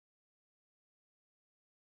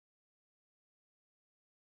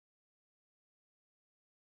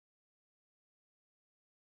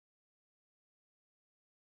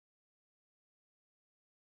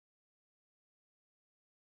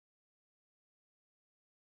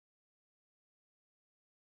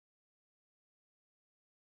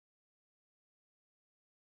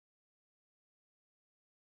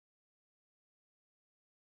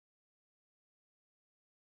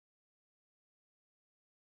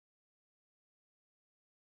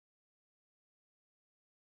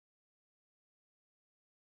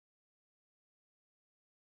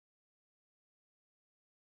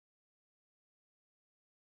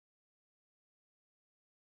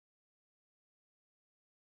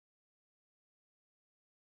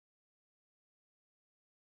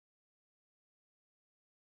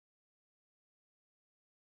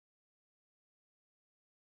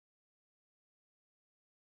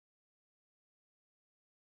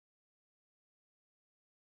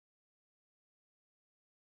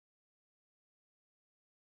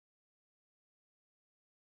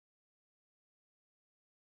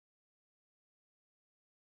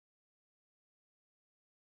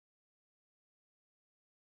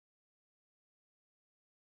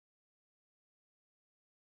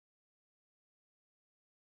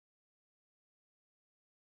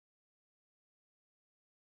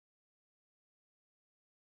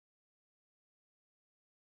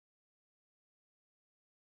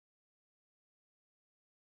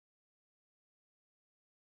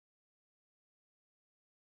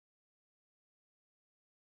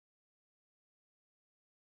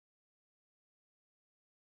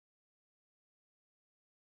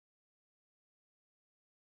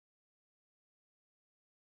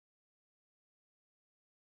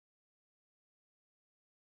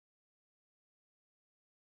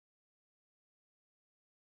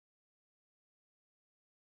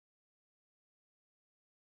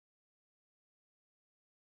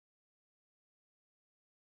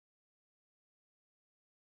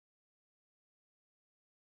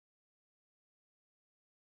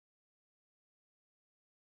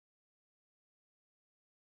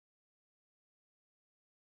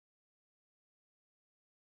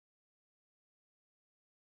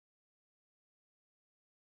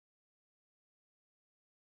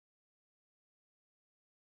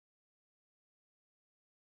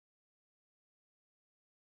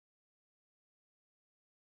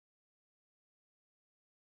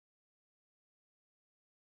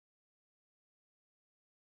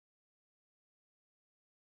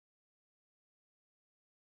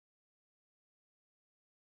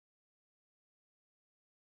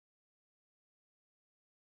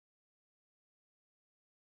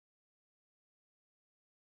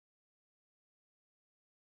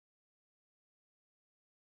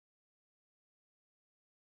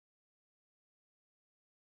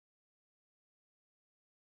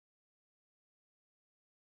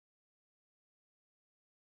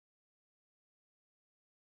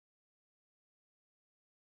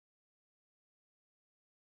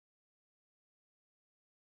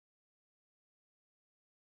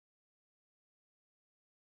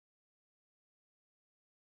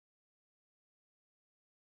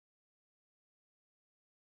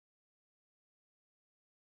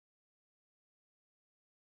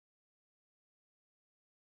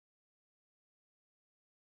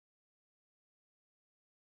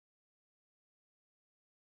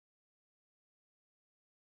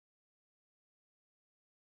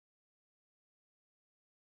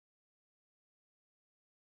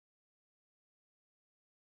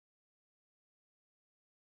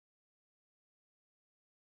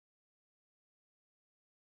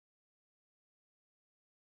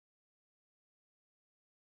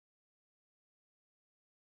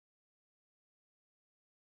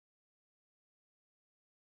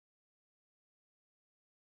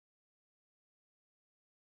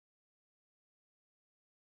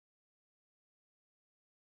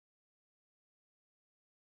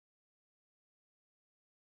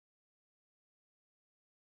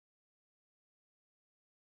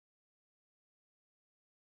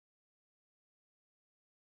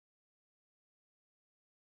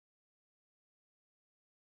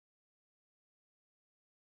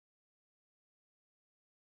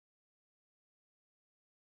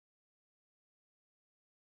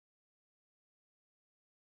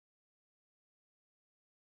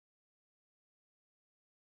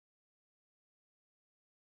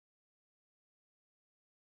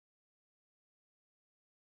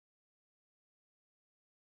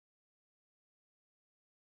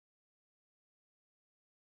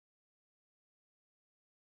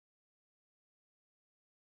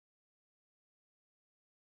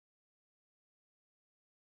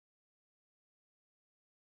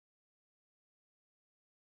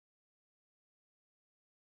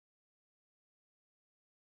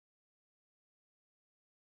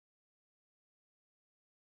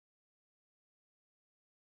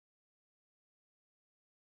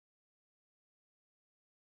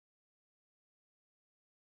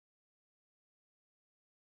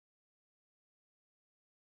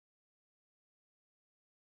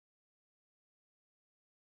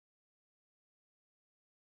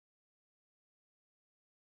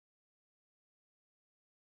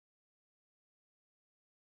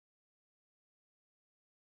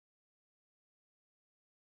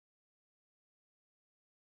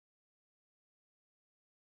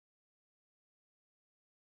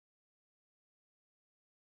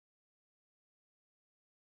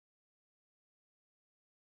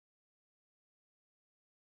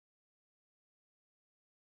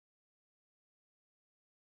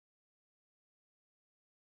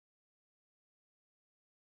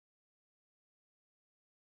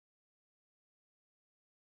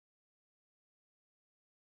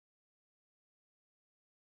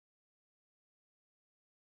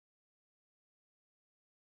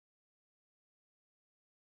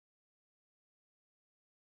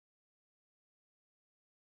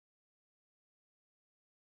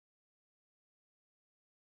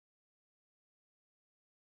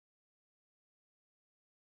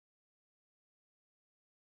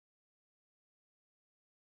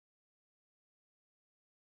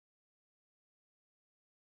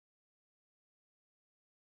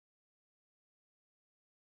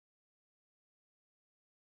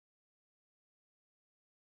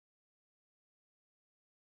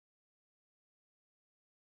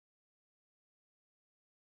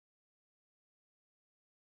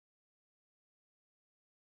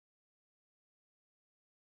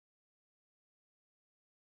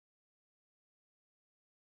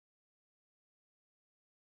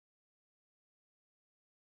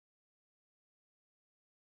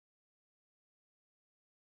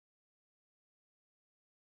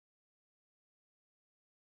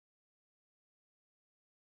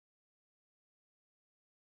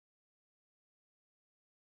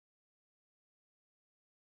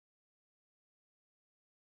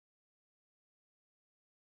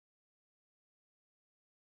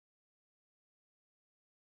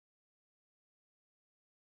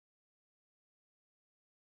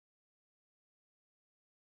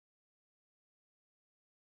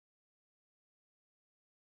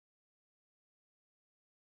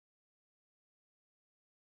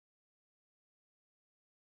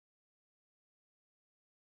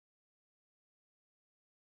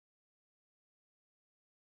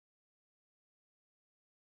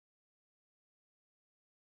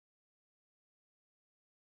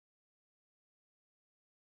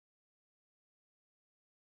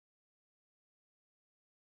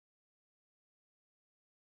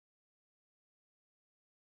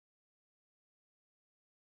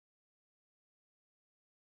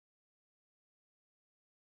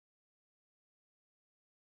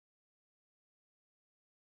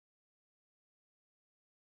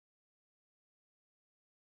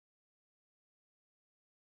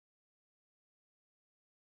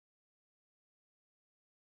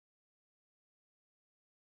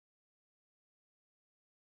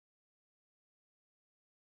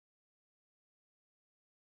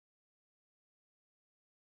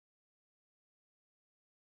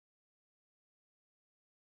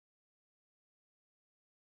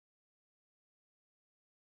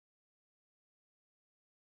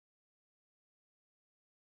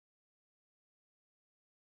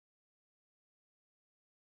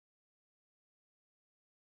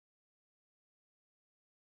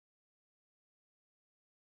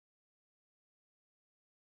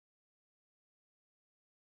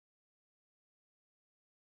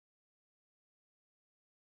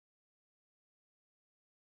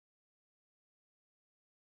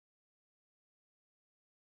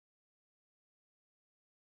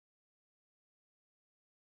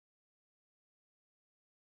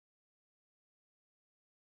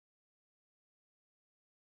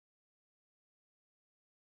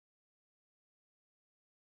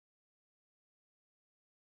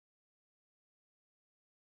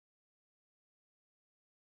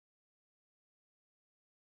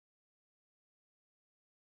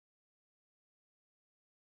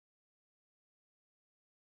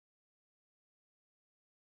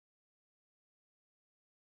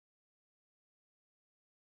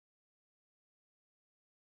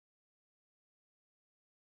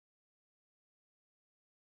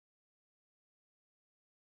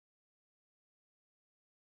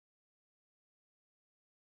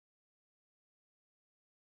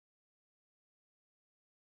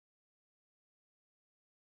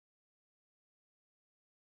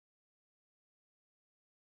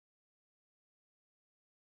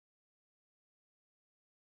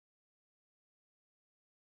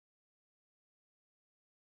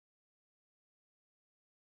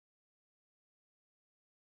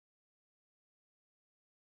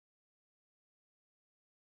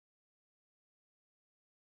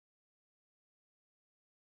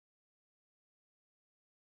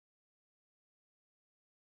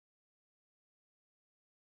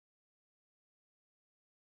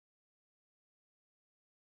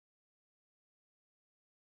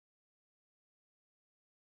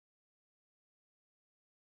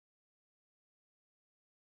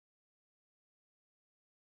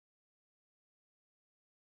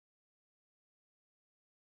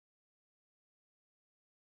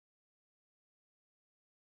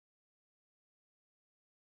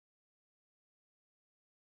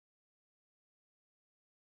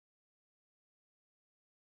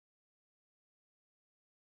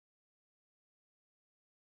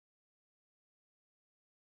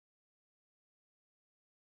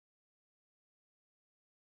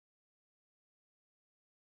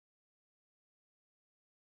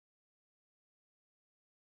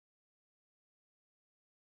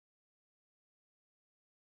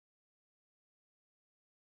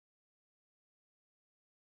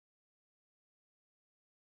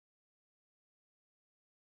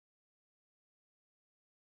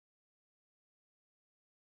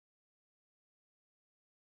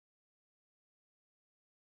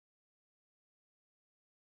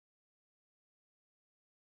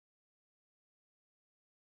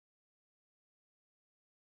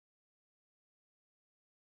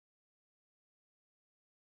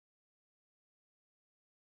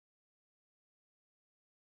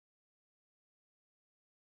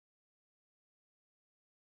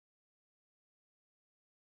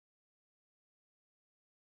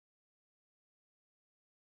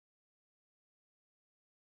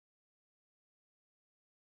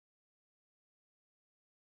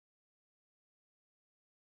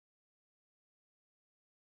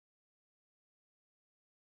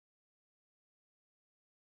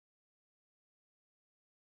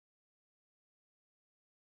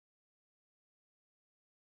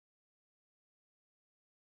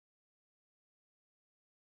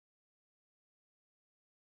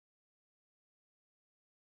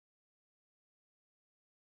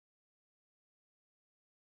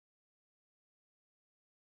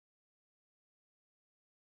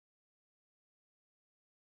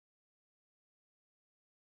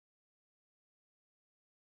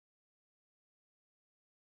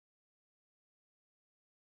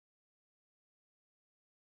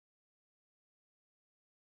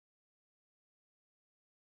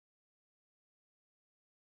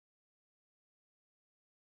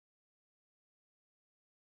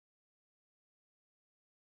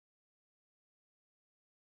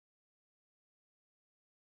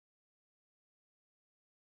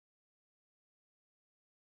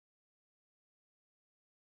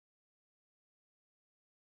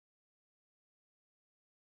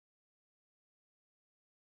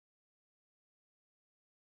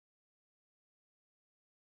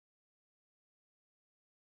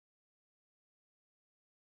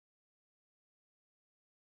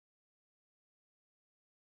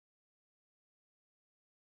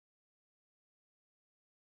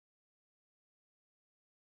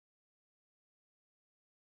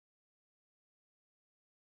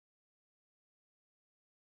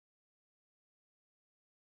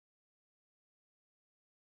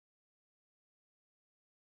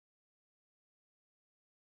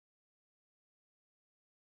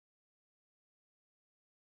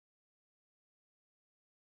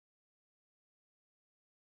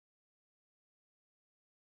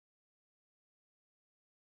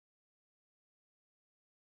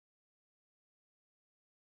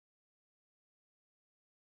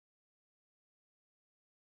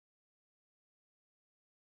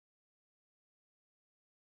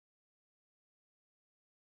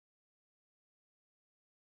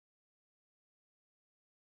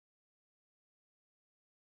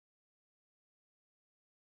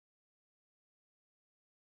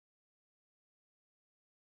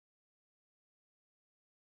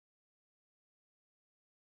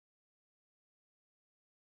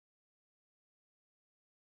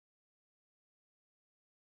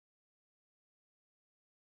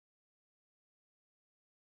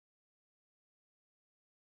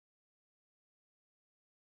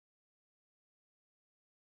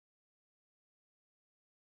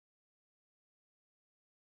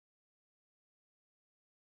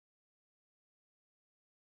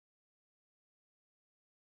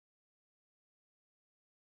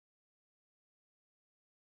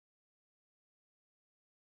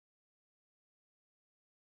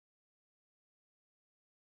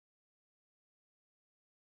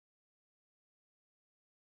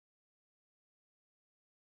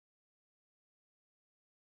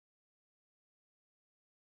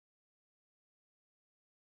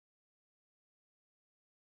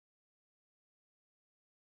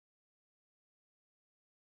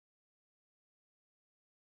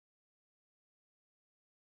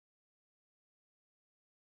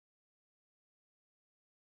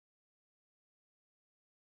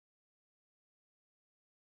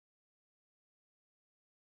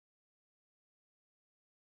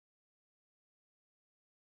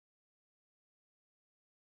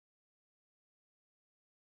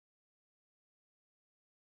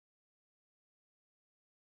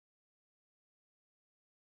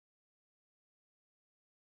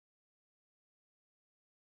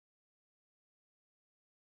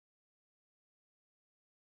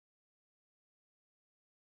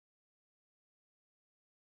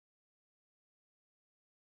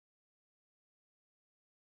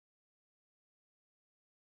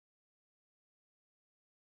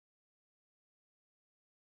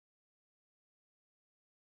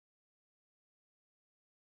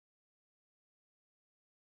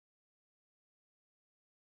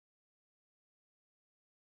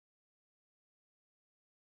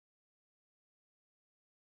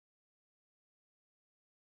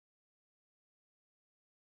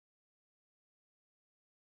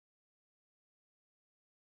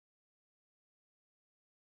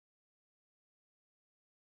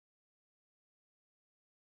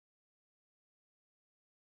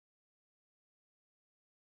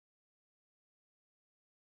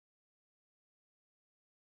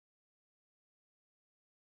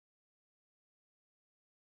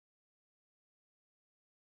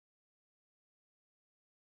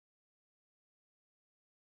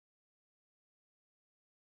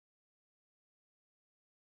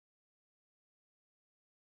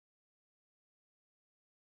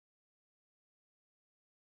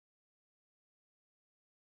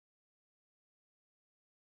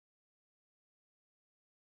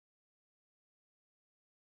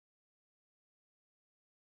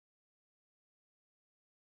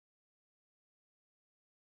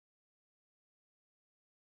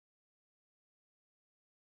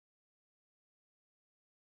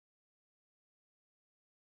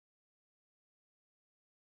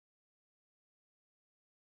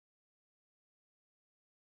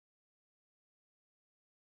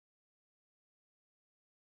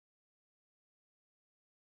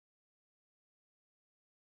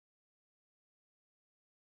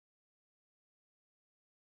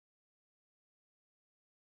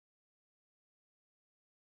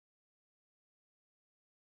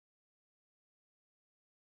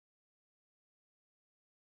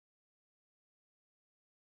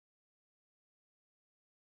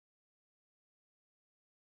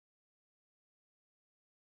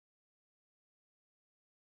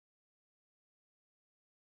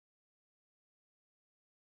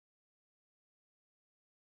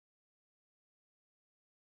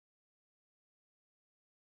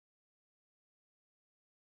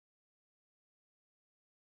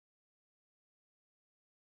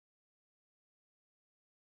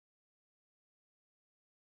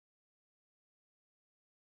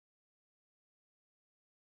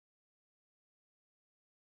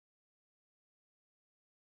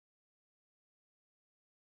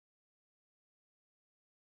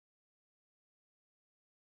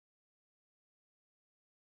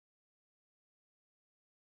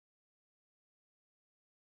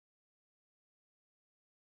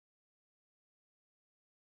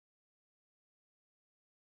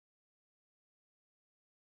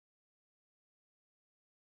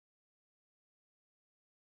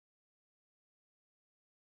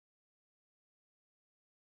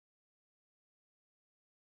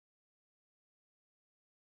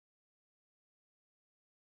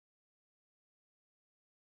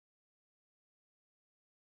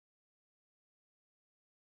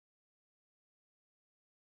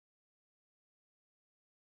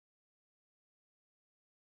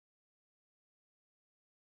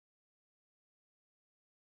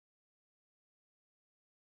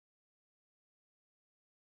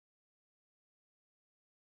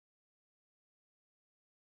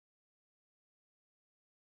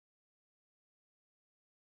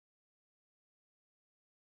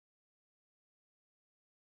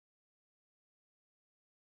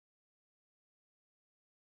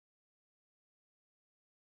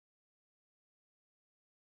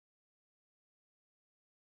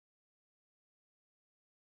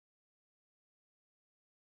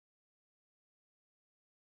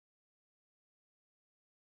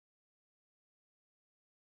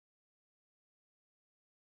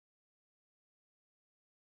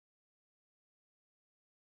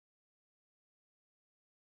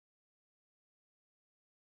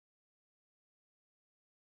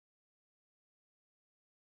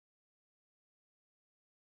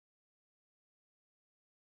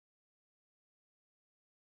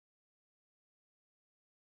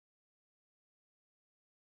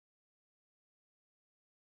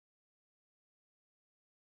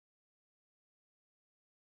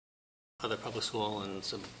other public school and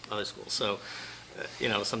some other schools. So, you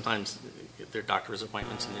know, sometimes there are doctor's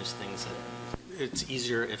appointments and there's things that it's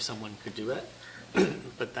easier if someone could do it.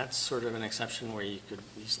 But that's sort of an exception where you could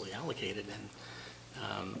easily allocate it. And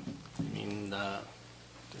I mean,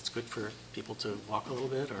 it's good for people to walk a little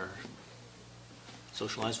bit or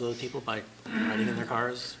socialize with other people by riding in their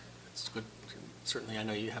cars. It's good. Certainly, I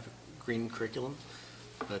know you have a green curriculum,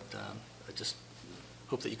 but I just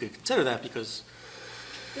hope that you could consider that because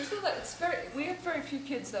we have very few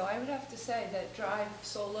kids, though. I would have to say that drive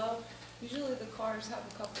solo. Usually, the cars have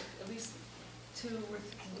a couple, at least 2 or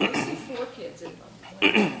 4 kids in them.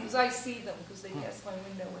 Because I see them because they pass my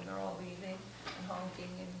window when they're all leaving and honking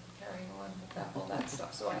and carrying on with that, all that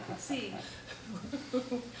stuff. So I can see.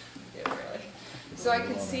 Yeah, really. So I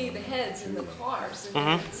can see the heads in the cars.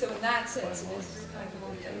 And so in that sense, it is kind of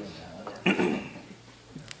okay.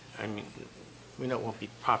 I mean, we know it won't be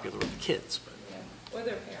popular with the kids, but or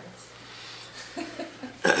their parents.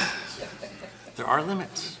 there are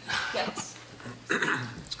limits. Yes.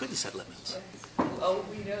 It's good you said limits. Yes. Oh,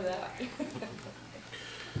 we know that.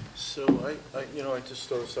 So I just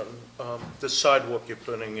thought of something. The sidewalk you're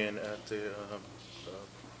putting in at the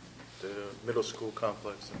middle school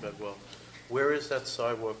complex in Bedwell, where is that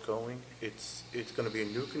sidewalk going? It's going to be a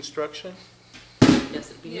new construction? Yes,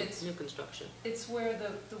 it'd be new construction. It's where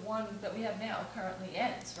the one that we have now currently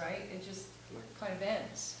ends, right? It just kind of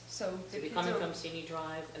ends. So It'll be coming from Senior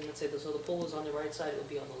Drive, and let's say so the pool is on the right side, it will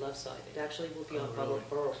be on the left side. It actually will be on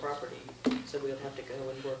borough property, so we'll have to go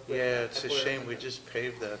and work with. Yeah, it's a shame we just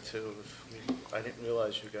paved that too. I didn't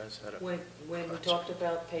realize you guys had a. When we talked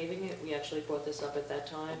about paving it, we actually brought this up at that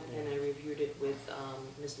time, and I reviewed it with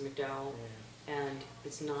Mr. McDowell. And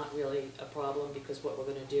it's not really a problem because what we're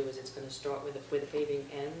going to do is it's going to start where the paving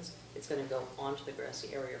ends. It's going to go onto the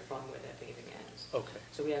grassy area from where that paving ends. Okay.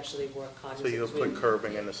 So we actually work cognizant. So you'll put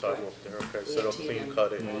curbing in the sidewalk there, okay? So they'll clean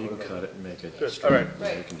cut it. Yeah, you can cut it and make it. Good, all right.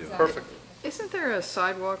 Right, can do it. Perfect. Isn't there a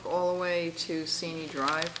sidewalk all the way to Senior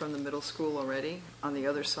Drive from the middle school already, on the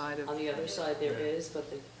other side of? On the other side there is, but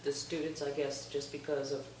the students, I guess, just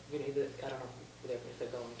because of, you know, I don't know if they're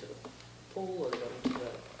going to the pool or they're going to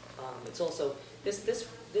the, it's also,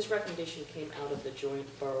 this recommendation came out of the joint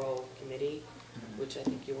borough committee, which I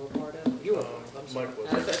think you were part of. You were part of, I'm sorry. Mike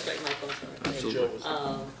was. That's right, Mike, I'm sorry. Absolutely.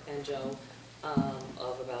 And Joe,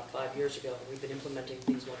 of about 5 years ago. We've been implementing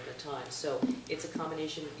things one at a time. So it's a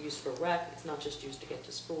combination used for rec. It's not just used to get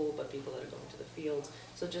to school, but people that are going to the fields.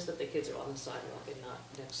 So just that the kids are on the sidewalk and not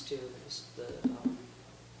next to the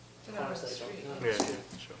cars that are going on the street. Yeah,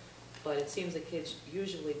 sure. But it seems the kids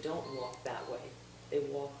usually don't walk that way. They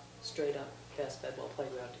walk straight up past Bedwell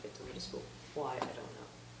Playground to get to the school. Why, I don't know.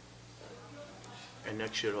 And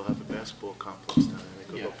next year they'll have a basketball complex down there.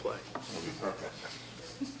 They can go play. It'll be perfect.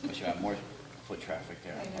 Because you have more foot traffic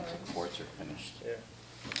there once the courts are finished. Yeah,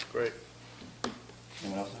 great.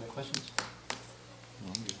 Anyone else have any questions?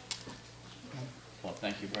 No, I'm good. Well,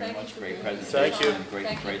 thank you very Thank you much. for Great doing presentation. Thank you. Great,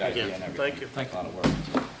 Thank you. great idea and everything. Thank you. A lot of work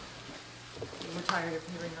into it. We're tired of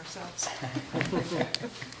hearing ourselves.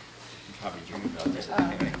 You probably dream about this.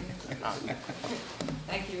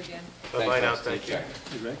 Thank you again. Bye-bye now, Thanks, thank you. take care.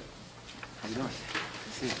 Hey, Ray. How you doing?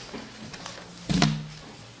 See you.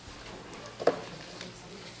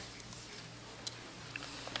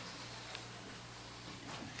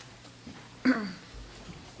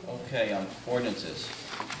 Okay, ordinances.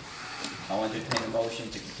 I'll entertain a motion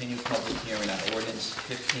to continue public hearing on ordinance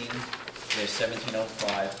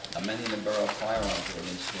 15-1705, amending the Borough Firearms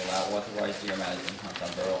Ordinance to allow authorized deer management hunts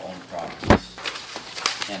on borough-owned properties,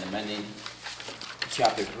 and amending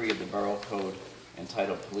Chapter 3 of the Borough Code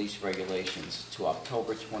entitled Police Regulations to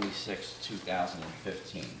October 26,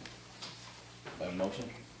 2015. A motion?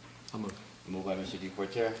 I'll move. Moved by Mr.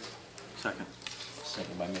 DePorter, Second.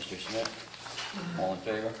 second by Mr. Schmidt. All in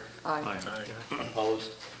favor? Aye.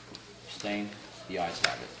 Opposed? Abstained? The ayes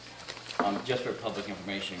have it. Just for public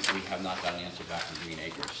information, we have not got an answer back from Green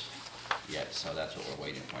Acres yet, so that's what we're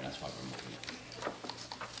waiting for, and that's why we're moving it.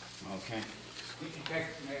 Okay. In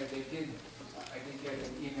fact, Mayor, they did, I did get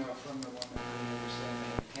an email from the woman who was saying they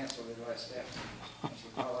had canceled it last day. And she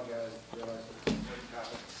apologized, realized it was a big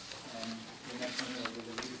topic, and the next one will be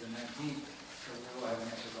the 19th, so we will have an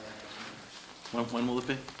answer by our next meeting. When will it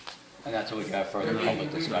be? And that's what we got further public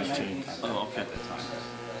discussion. Oh, okay. At the time.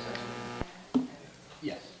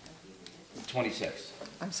 Yes. 26th.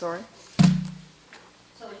 I'm sorry?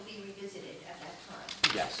 So it'll be revisited at that time?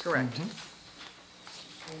 Yes. Correct. Well,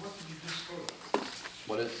 what did you just vote?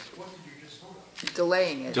 What is? What did you just vote?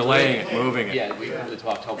 Delaying it. Delaying it, moving it. Yeah, we moved it to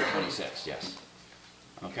October 26th, yes.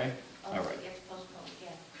 Okay? Oh, All right. so you have to postpone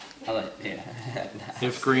again. Yeah.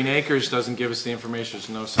 If Green Acres doesn't give us the information, there's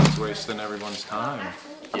no sense wasting everyone's time.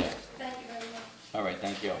 Absolutely. Yeah. Thank you very much. All right,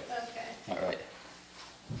 thank you. Okay. All right.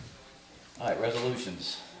 All right,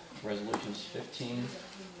 resolutions. Resolutions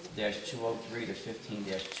 15-203 to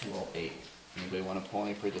 15-208. Anybody want to pull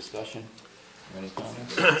any for discussion? Or any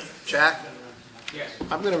comments? Jack, Yes.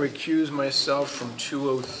 I'm going to recuse myself from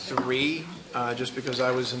 203, just because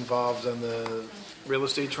I was involved in the real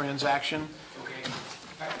estate transaction. Okay.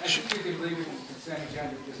 I think you can leave it as consent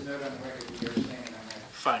agenda, just note on the record that you're staying on that.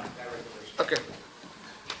 Fine. That resolution. Okay.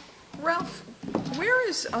 Ralph, where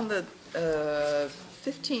is on the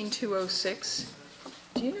 15206,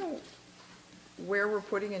 do you know where we're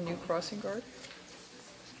putting a new crossing guard?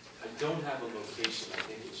 I don't have a location, I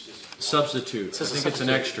think it's just. Substitute, I think it's an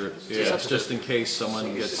extra, yeah, it's just in case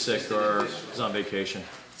someone gets sick or is on vacation.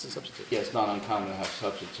 It's a substitute. Yeah, it's not uncommon to have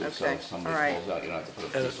substitutes, so Okay, if somebody all right. falls out, you don't have to put a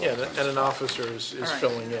And, police yeah, officer. and an officer is All right.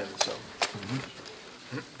 filling in, so.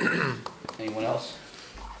 Anyone else?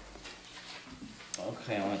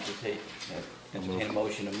 Okay, I'll entertain a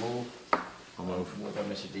motion to move. I'll move. Moved by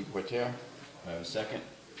Mr. DePorter. I have a second.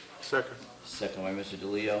 Second. Second by Mr.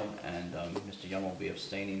 DeLeo, and Mr. Young will be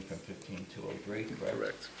abstaining from 15203, correct?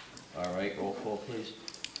 Correct. All right, roll call, please.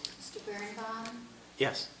 Mr. Birnbaum?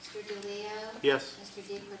 Yes. Mr. DeLeo? Yes. Mr.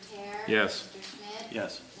 DePorter? Yes. Mr. Schmidt?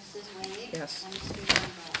 Yes. Mrs. Wade? Yes. And Mr.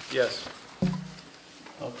 Youngblood? Yes.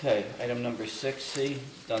 Okay, item number 6C,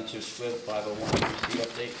 Dunster Squibb 501c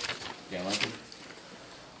update. Dan Lincoln.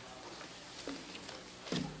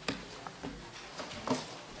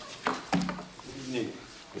 Evening.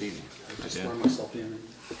 Good evening. I just swear myself in.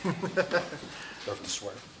 Don't have to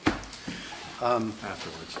swear.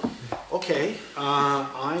 Afterwards. Okay,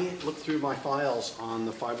 I looked through my files on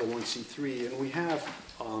the 501c3, and we have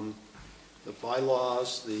the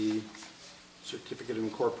bylaws, the certificate of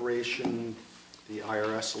incorporation, the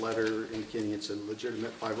IRS letter indicating it's a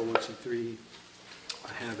legitimate 501c3.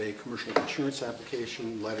 I have a commercial insurance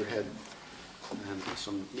application, letterhead, and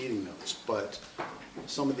some meeting notes. But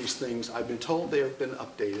some of these things, I've been told they have been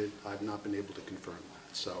updated. I've not been able to confirm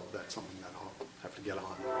that. So that's something that I'll have to get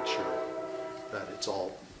on and make sure that it's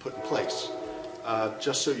all put in place.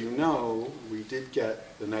 Just so you know, we did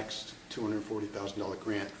get the next $240,000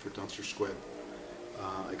 grant for Dunster Squibb.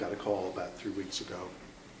 I got a call about 3 weeks ago.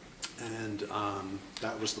 And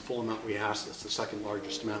that was the full amount we asked. That's the second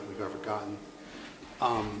largest amount we've ever gotten.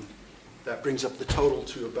 That brings up the total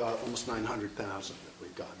to about almost $900,000 that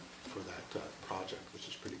we've gotten for that project, which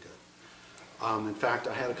is pretty good. In fact,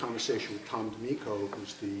 I had a conversation with Tom D'Amico,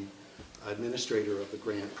 who's the administrator of the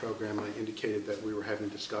grant program. I indicated that we were having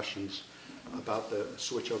discussions about the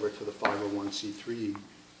switch over to the 501c3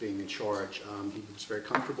 being in charge. He was very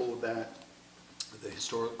comfortable with that. The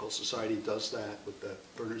Historical Society does that with the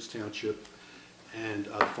Bernards Township, and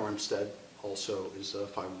Farmstead also is a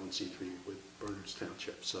 501c3 with Bernards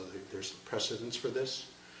Township. So there's precedence for this.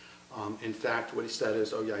 In fact, what he said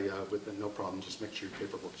is, oh yeah, with no problem, just make sure your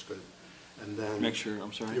paperwork's good. And then Make sure,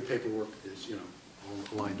 I'm sorry? your paperwork is,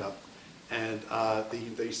 all lined up. And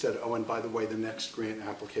they said, oh, and by the way, the next grant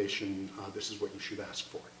application, this is what you should ask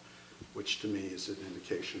for, which to me is an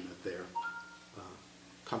indication that they're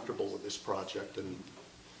comfortable with this project and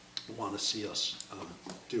want to see us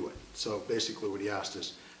do it. So basically what he asked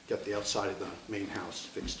is get the outside of the main house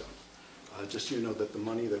fixed up. Just so you know that the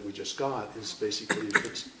money that we just got is basically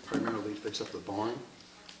primarily to fix up the barn,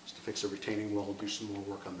 is to fix a retaining wall, do some more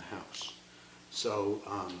work on the house. So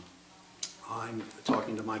I'm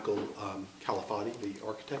talking to Michael Calafati, the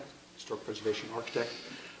architect, historic preservation architect,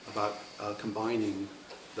 about combining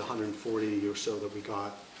the 140 or so that we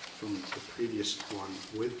got from the previous one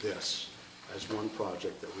with this as one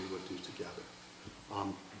project that we would do together.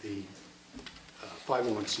 The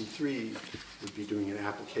 501c3 would be doing an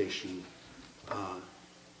application,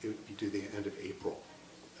 it would be due the end of April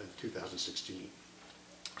of 2016.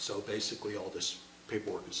 So basically all this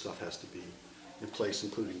paperwork and stuff has to be in place,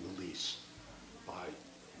 including the lease, by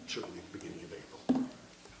certainly the beginning of April.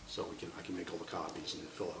 So I can make all the copies and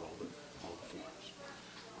fill out all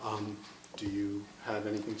the forms. Do you have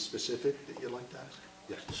anything specific that you'd like to ask?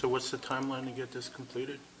 Yes. So what's the timeline to get this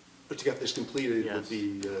completed? But to get this completed, Yes. would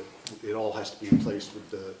be, it all has to be in place with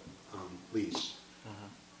the lease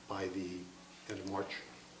by the end of March.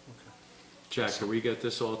 Jack, can we get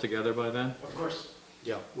this all together by then? Of course.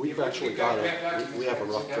 Yeah, we've actually got it. We have a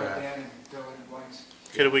rough Sit down with draft. Dan and fill in the blanks.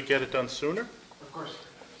 Could we get it done sooner? Of course.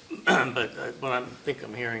 But what I think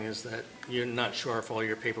I'm hearing is that you're not sure if all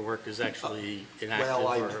your paperwork is actually inactive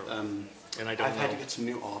Well, and I don't I've had to know. get some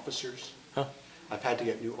new officers. Huh? I've had to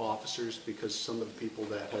get new officers because some of the people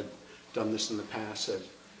that had done this in the past have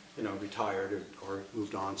retired or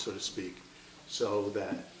moved on, so to speak. So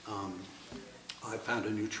that I found a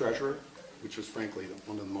new treasurer, which was frankly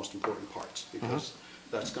one of the most important parts, because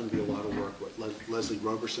that's going to be a lot of work. What Leslie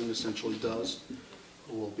Roberson essentially does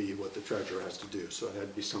will be what the treasurer has to do. So it had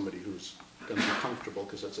to be somebody who's going to be comfortable,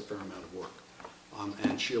 because that's a fair amount of work.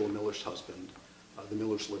 And Sheila Miller's husband, the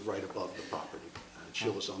Millers live right above the property. And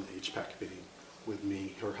Sheila's on the HPAC committee with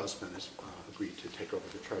me. Her husband has agreed to take over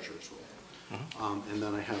the treasurer's role. And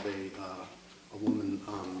then I have a woman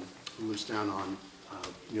who lives down on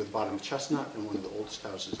near the bottom of Chestnut in one of the oldest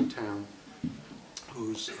houses in town,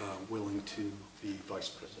 who's willing to be vice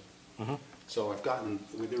president. So I've gotten,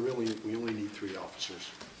 we only need 3 officers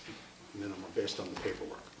minimum based on the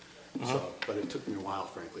paperwork. So, but it took me a while,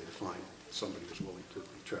 frankly, to find somebody who's willing to be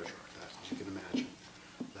treasurer, as you can imagine.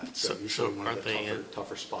 That's usually one of the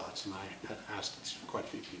tougher spots, and I had asked quite a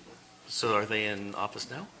few people. So are they in office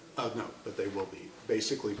now? No, but they will be.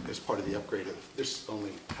 Basically, as part of the upgrade of, this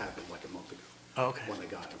only happened like a month ago. Oh, okay. When I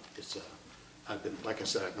got him. It's, I've been, like I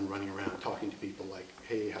said, I've been running around talking to people like,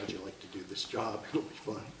 hey, how'd you like to do this job? It'll be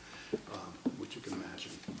fun, which you can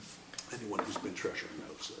imagine. Anyone who's been treasurer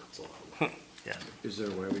knows that it's a lot of work. Yeah. Is there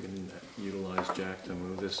a way we can utilize Jack to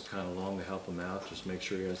move this kind of along to help him out? Just make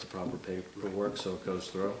sure he has the proper paperwork so it goes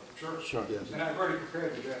through? Sure. Yes. And I've already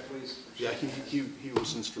prepared the draft, please. Yeah, he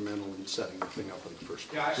was instrumental in setting the thing up in the first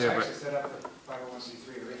place. Yeah, I Yeah, actually set up the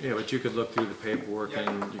 501c3 originally. Yeah, but you could look through the paperwork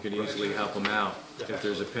and you could easily help him out if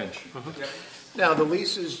there's a pinch. Yep. Now, the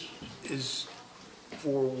lease is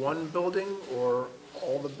for one building or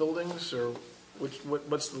all the buildings, or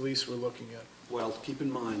what's the lease we're looking at? Well, keep in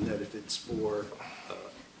mind that if it's for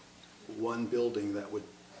one building, that would,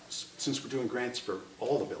 since we're doing grants for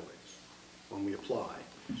all the buildings, when we apply,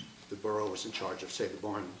 the borough is in charge of, say, the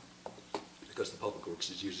barn, because the Public Works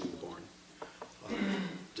is using the barn.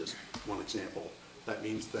 Just one example. That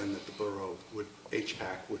means then that the borough would,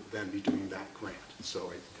 HPAC would then be doing that grant.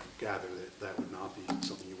 So I gather that that would not be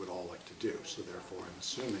something you would all like to do. So therefore, I'm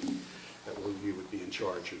assuming that we would be in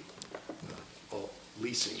charge of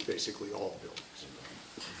leasing basically all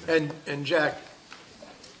buildings. And Jack,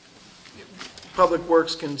 Public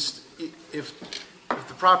Works can, if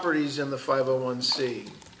the property's in the 501c,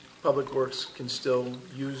 Public Works can still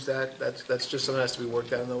use that? That's just something that has to be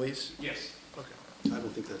worked out in the lease? Yes. Okay. I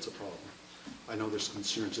don't think that's a problem. I know there's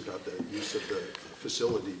concerns about the use of the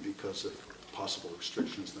facility because of possible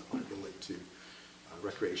restrictions that might relate to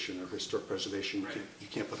recreation or historic preservation. You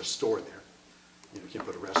can't put a store there. You can't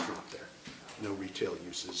put a restaurant there. No retail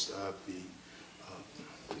uses.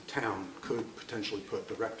 The town could potentially put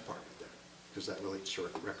the rec department there because that relates to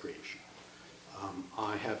recreation.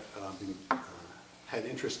 I have had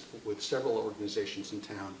interest with several organizations in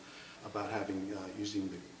town about having using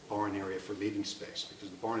the barn area for meeting space, because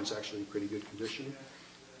the barn is actually in pretty good condition.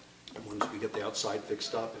 And once we get the outside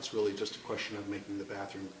fixed up, it's really just a question of making the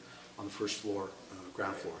bathroom on the first floor,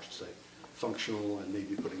 ground floor, I should say, functional, and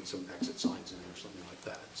maybe putting some exit signs in or something like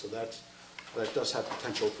that. So that does have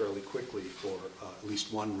potential fairly quickly for at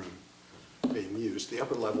least one room being used. The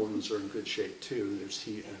upper level rooms are in good shape too. There's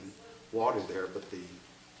heat and water there, but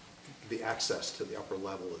the access to the upper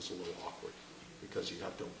level is a little awkward because you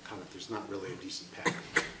have to kind of, there's not really a decent path.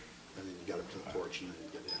 And then you get up to the porch and then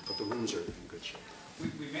you get in. But the rooms are in good shape.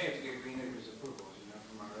 We may have to get Green Acres approval,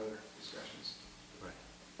 from our other discussions. Right.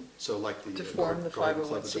 So like the To form the Garden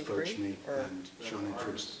Club has 501c3, approached me or- and shown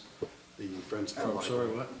interest. The Friends of the Oh, Library. sorry,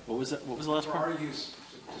 what? What was that? What was the last For part? our use,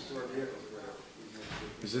 to store vehicles, whatever. we may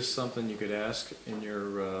have to- Is this something you could ask in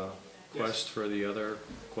your quest for the other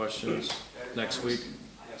questions next week?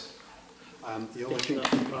 Yes. The only thing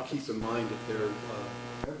to keep in mind if they're,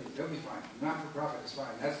 That'll be fine. Not-for-profit is fine.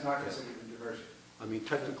 That's not considered a diversion. I mean,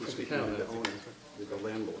 technically speaking, I'm the owner, the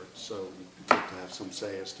landlord, so you'd like to have some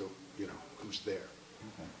say as to, who's there.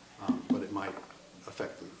 But it might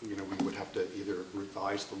affect, we would have to either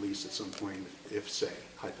revise the lease at some point if, say,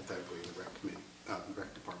 hypothetically, the rec committee, the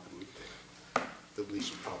rec department moved there. The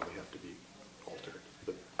lease would probably have to be altered,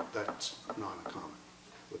 but that's not uncommon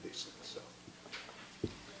with these things, so.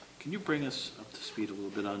 Can you bring us up to speed a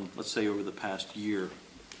little bit on, let's say, over the past year,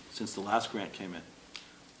 since the last grant came in?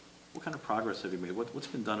 What kind of progress have you made? What's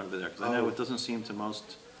been done over there? Because I know it doesn't seem to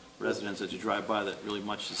most residents as you drive by that really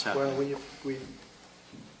much is happening. Well,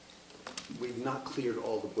 we've not cleared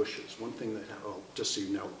all the bushes. One thing that, just so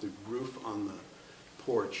you know, the roof on the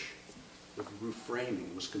porch, the roof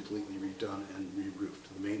framing was completely redone and re-roofed.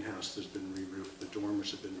 The main house has been re-roofed. The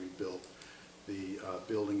dormers have been rebuilt. The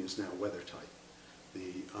building is now weather-tight.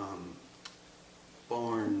 The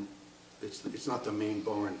barn, it's not the main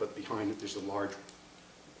barn, but behind it there's a large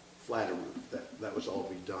flatter roof. That was all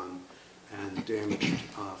redone. and damaged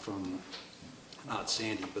from, not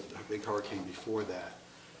Sandy, but the big hurricane before that,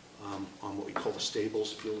 on what we call the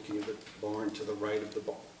stables. If you're looking at the barn to the right of the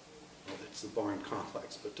barn, well, it's the barn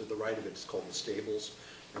complex, but to the right of it is called the stables,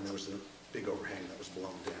 and there was a big overhang that was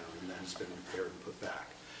blown down, and then it's been repaired and put back.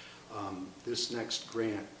 This next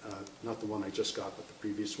grant, not the one I just got, but the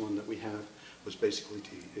previous one that we have, was basically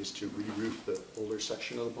to re-roof the older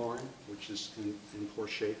section of the barn, which is in poor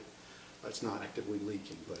shape. It's not actively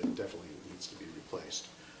leaking, but it definitely needs to be replaced.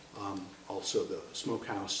 Also the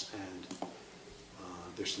smokehouse, and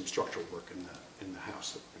there's some structural work in the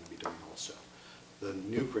house that we're going to be doing also. The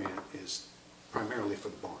new grant is primarily for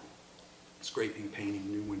the barn. Scraping, painting,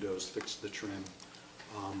 new windows, fix the trim,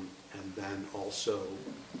 and then also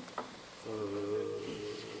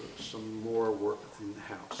some more work in the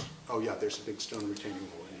house. Oh yeah, there's a big stone retaining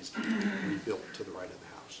wall that needs to be rebuilt to the right of the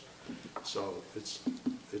house. So it's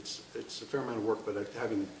a fair amount of work, but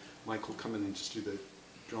having Michael come in and just do the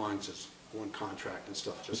drawings as one contract and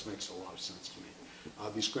stuff just makes a lot of sense to me.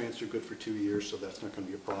 These grants are good for 2 years, so that's not going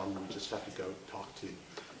to be a problem. We just have to go talk to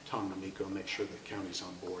Tom and Miko and make sure the county's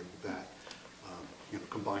on board with that,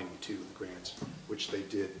 combining two of the grants, which they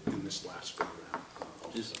did in this last go round.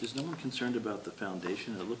 Is no one concerned about the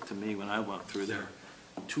foundation? It looked to me when I walked through there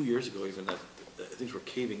 2 years ago even that things were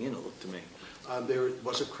caving in, it looked to me. There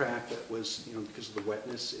was a crack that was, because of the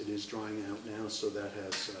wetness, it is drying out now, so that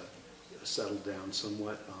has settled down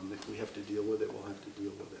somewhat. If we have to deal with it, we'll have to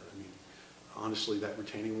deal with it. I mean, honestly, that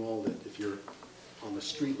retaining wall, that if you're on the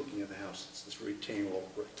street looking at the house, it's this retaining wall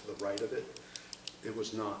right to the right of it. It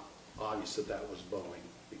was not obvious that that was bowing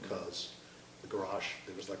because the garage,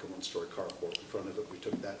 there was like a one-story carport in front of it. We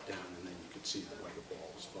took that down, and then you could see the way the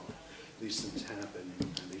wall was bowing. These things happen,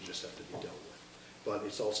 and they just have to be dealt with. But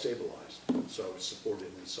it's all stabilized, so it's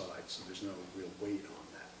supported inside, so there's no real weight on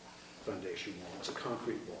that foundation wall. It's a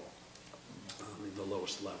concrete wall in the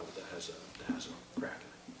lowest level that has a crack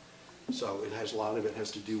in it. So it has, a lot of it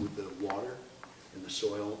has to do with the water in the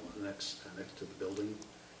soil next to the building.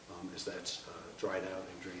 As that's dried out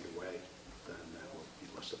and drained away, then that will be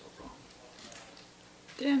less of a problem.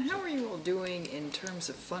 Dan, how are you all doing in terms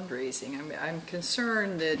of fundraising? I'm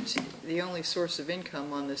concerned that the only source of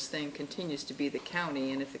income on this thing continues to be the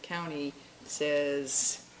county, and if the county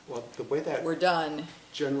says, well, the way that we're done,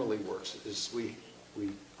 generally works is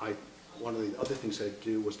one of the other things I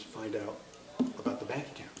do was to find out about the bank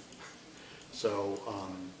account. So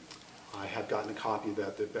I have gotten a copy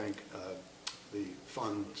that the bank, the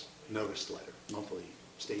fund notice letter, monthly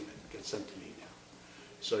statement gets sent to me now.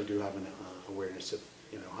 So I do have an awareness of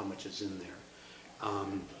how much is in there.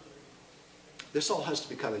 This all has to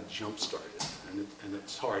be kind of jump-started, and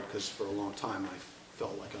it's hard because for a long time I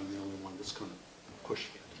felt like I'm the only one that's kind of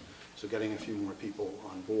pushing it. So getting a few more people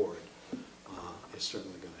on board is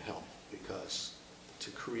certainly going to help, because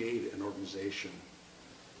to create an organization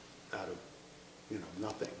out of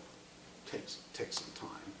nothing takes some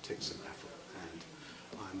time, takes some effort, and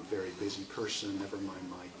I'm a very busy person, never mind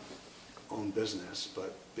my own business,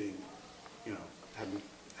 but being, having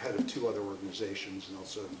head of 2 other organizations and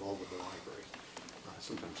also involved with the library,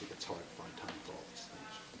 sometimes it gets hard to find time for all these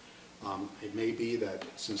things. It may be that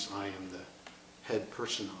since I am the head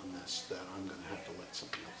person on this, that I'm going to have to let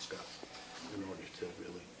something else go in order to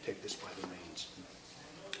really take this by the reins and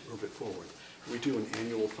move it forward. We do an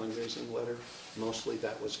annual fundraising letter. Mostly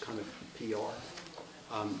that was kind of PR.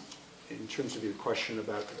 In terms of your question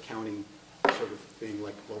about the county sort of being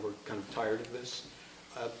like, well, we're kind of tired of this,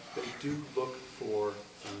 they do look for,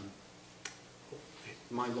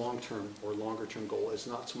 my long-term or longer-term goal is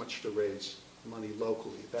not so much to raise money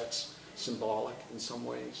locally. That's symbolic in some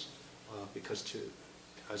ways, because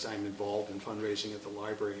as I'm involved in fundraising at the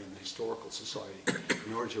library and the Historical Society,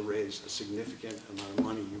 in order to raise a significant amount of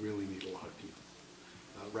money, you really need a lot of people.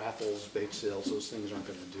 Raffles, bake sales, those things aren't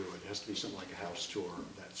going to do it. It has to be something like a house tour,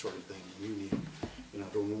 that sort of thing. You need,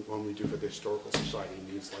 the one we do for the Historical Society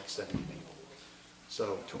needs like 70 people.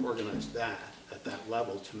 So to organize that at that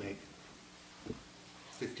level to make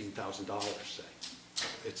 $15,000, say,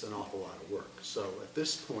 it's an awful lot of work. So at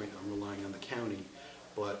this point, I'm relying on the county,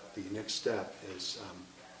 but the next step is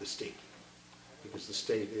the state, because the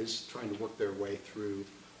state is trying to work their way through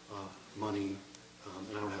money,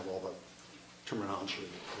 and I don't have all the terminology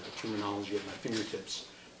at my fingertips,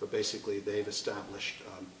 but basically they've established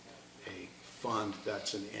a fund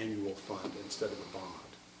that's an annual fund instead of a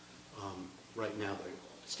bond. Right now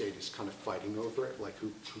the state is kind of fighting over it, like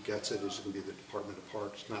who gets it. Is it going to be the Department of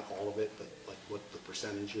Parks? Not all of it, but like what the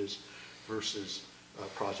percentage is versus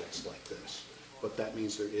projects like this. But that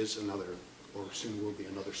means there is another, or soon will be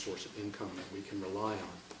another source of income that we can rely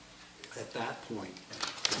on. At that point,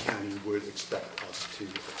 the county would expect us to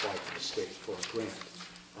apply to the state for a grant.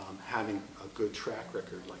 Having a good track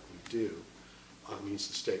record like we do means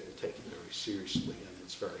the state will take it very seriously, and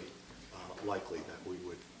it's very likely that we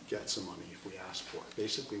would get some money if we ask for it.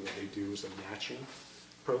 Basically, what they do is a matching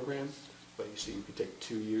program, but you see, you could take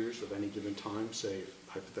 2 years of any given time, say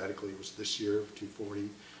hypothetically it was this year of 240,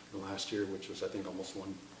 and last year, which was I think almost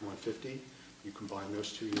 150. You combine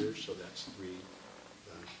those 2 years, so that's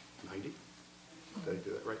 390. Did I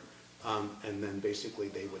do that right? And then basically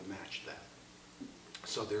they would match that.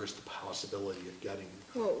 So there's the possibility of getting.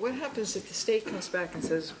 Well, what happens if the state comes back and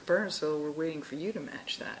says, Burnsville, we're waiting for you to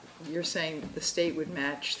match that? You're saying the state would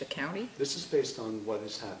match the county? This is based on what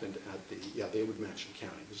has happened at the, yeah, they would match the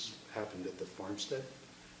county. This has happened at the farmstead.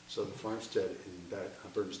 So the farmstead in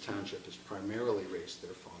Burns Township has primarily raised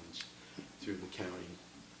their funds through the county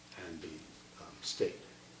and the state.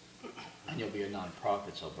 And you'll be a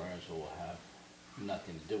nonprofit, so Burnsville will have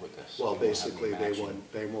nothing to do with this. Well, You won't have basically, any matching.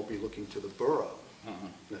 they won't be looking to the borough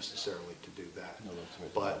necessarily to do that. No, that's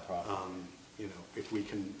right, But, nonprofit. you know, if we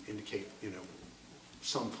can indicate, you know,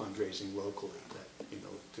 some fundraising locally that, you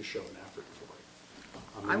know, to show an effort for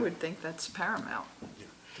it. I would think that's paramount.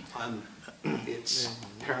 It's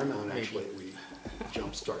paramount, actually, we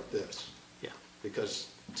jumpstart this. Yeah. Because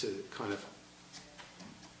to kind of,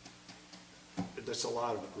 there's a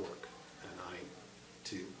lot of work, and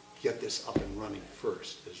to get this up and running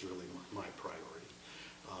first is really my priority.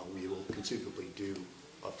 We will conceivably do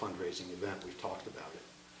a fundraising event, we've talked about it.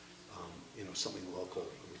 You know, something local,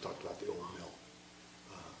 we talked about the old mill,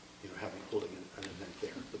 you know, holding an event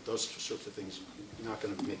there. But those sorts of things, you're not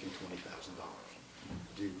going to be making $20,000.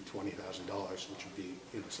 Do $20,000, which would be,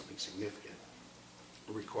 you know, something significant,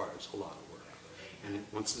 requires a lot of work. And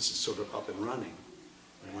once this is sort of up and running,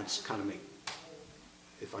 and once kind of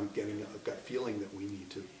if I'm getting a gut feeling that we need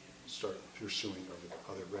to start pursuing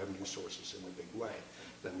other revenue sources in a big way,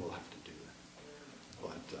 then we'll have to do that.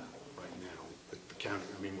 But right now, the county,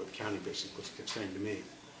 I mean, what the county basically is saying to me,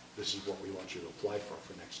 this is what we want you to apply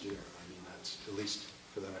for next year. I mean, that's at least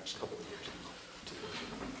for the next couple of years.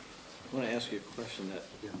 I want to ask you a question that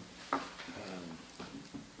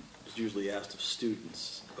is usually asked of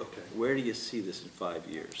students. Okay. Where do you see this in 5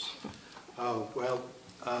 years? Oh, well,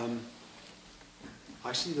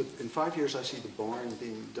 I see in 5 years, I see the barn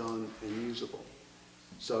being done and usable.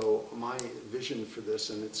 So my vision for this,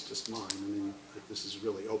 and it's just mine, I mean, this is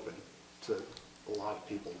really open to a lot of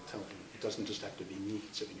people telling me. It doesn't just have to be me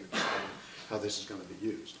sitting here deciding how this is going to be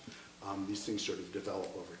used. These things sort of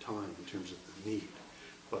develop over time in terms of the need.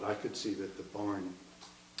 But I could see that the barn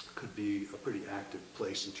could be a pretty active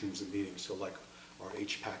place in terms of meetings. So like our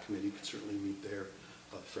HPAC committee could certainly meet there.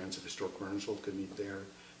 Friends of Historic Burnsville could meet there.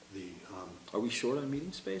 Are we short on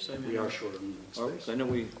meeting space? I mean, We are short on meeting space. I know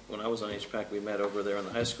when I was on HPAC, we met over there in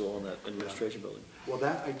the high school in that administration building. Well,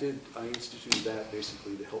 I instituted that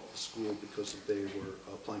basically to help the school because they were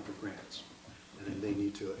applying for grants. And then they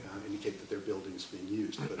need to indicate that their building is being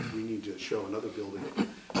used. But if we need to show another building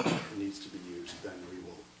that needs to be used, then we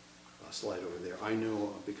will slide over there. I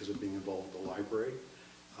know because of being involved with the library,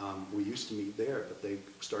 we used to meet there, but they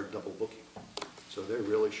started double booking. So they're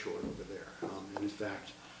really short over there. And in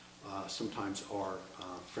fact, sometimes our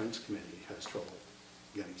Friends Committee has trouble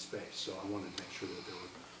getting space. So I wanted to make sure that there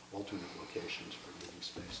were alternate locations for meeting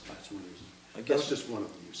space. That's one reason. That's just one of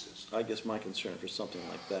the uses. I guess my concern for something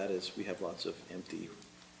like that is we have lots of empty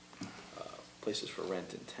places for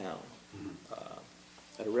rent in town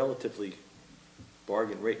at a relatively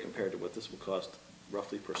bargain rate compared to what this will cost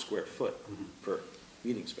roughly per square foot per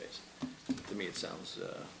meeting space. To me, it sounds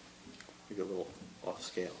maybe a little off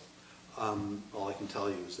scale. All I can tell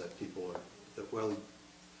you is that people well,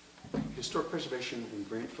 historic preservation and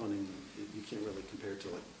grant funding, you can't really compare to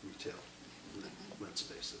like retail rent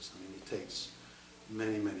spaces. I mean, it takes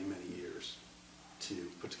many, many, many years to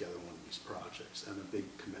put together one of these projects and a big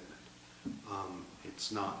commitment.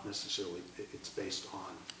 It's not necessarily, it's based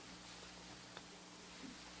on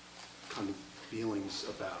kind of feelings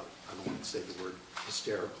about, I don't want to say the word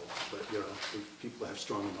hysterical, but you know, people have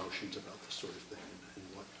strong emotions about this sort of thing and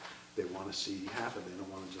what they want to see happen. They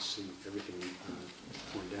don't want to just see everything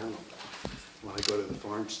torn down on them. When I go to the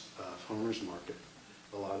farmers market,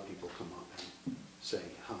 a lot of people come up and say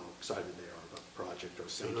how excited they are about the project or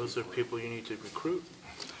So those are people you need to recruit.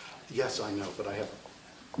 Yes, I know, but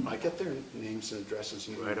I get their names and addresses.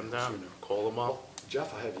 And Write them down, you know. call them Well, up.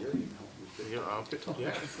 Jeff, I have your email. Yeah,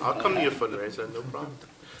 I'll come to your fundraiser, no problem.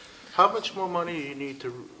 How much more money do you need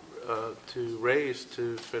to raise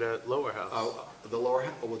for that lower house? The lower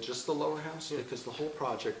house, well, just the lower house? Yeah. Because the whole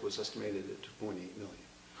project was estimated at $2.8 million.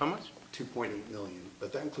 How much? 2.8 million,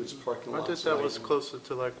 but that includes parking I lots. thought that was lighting. closer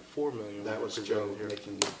to like 4 million. That was Joe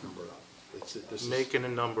making that number up. This is Making a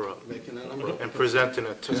number up. making a number up. And presenting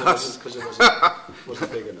it to Because us. it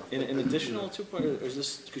wasn't big enough. An additional 2 or is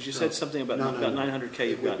this, because you said something about No, about 900K It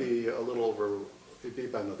you've would got, be a little over, it'd be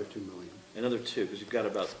about another 2 million. another 2, because you've got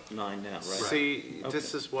about 9 now, right? See,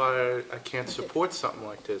 this Okay. is why I can't support something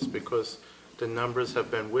like this, because the numbers have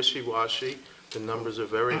been wishy-washy, the numbers are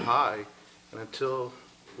very high, and until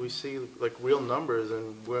we see like real numbers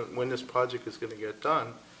and when this project is gonna get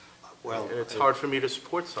done, Well, and it's hard for me to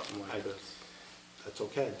support something like this. That's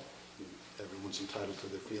okay. Everyone's entitled to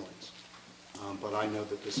their feelings. But I know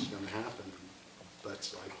that this is going to happen.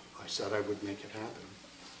 I said I would make it happen,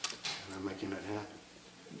 and I'm making it happen.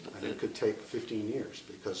 And it could take 15 years,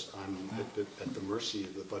 because I'm at the mercy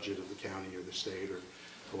of the budget of the county or the state or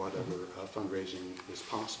whatever fundraising is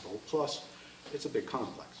possible. Plus, it's a big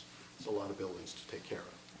complex. It's a lot of buildings to take care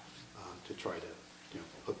of, to try to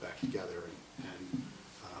put back together and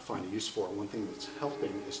find a use for. One thing that's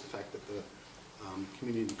helping is the fact that the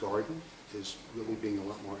community garden is really being a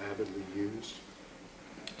lot more avidly used.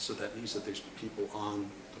 So that means that there's people on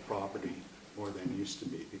the property more than used to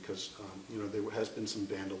be, because there has been some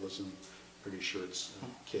vandalism. Pretty sure it's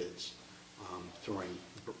kids throwing,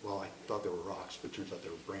 well, I thought they were rocks, but it turns out they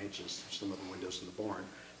were branches through some of the windows in the barn.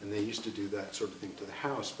 And they used to do that sort of thing to the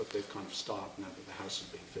house, but they've kind of stopped now that the house is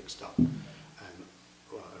being fixed up. And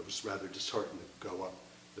I was rather disheartened to go up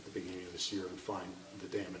at the beginning of this year and find the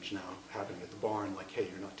damage now happening at the barn, like, hey,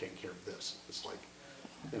 you're not taking care of this. It's like,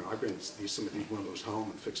 I bring some of these windows home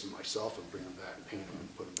and fix them myself and bring them back and paint them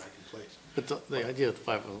and put them back in place. But the idea of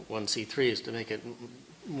the 501c3 is to make it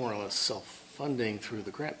more or less self-funding through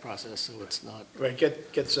the grant process, so it's not. Right,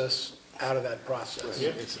 gets us out of that process.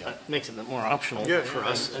 It makes it more optional for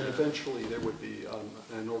us. And eventually there would be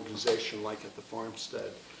an organization like at the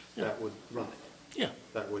farmstead that would run it. Yeah.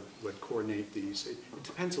 That would coordinate these. It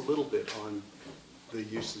depends a little bit on the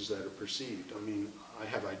uses that are perceived. I mean, I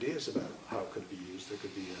have ideas about how it could be used. There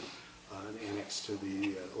could be an annex to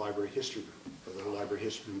the library history room, or the library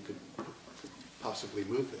history room could possibly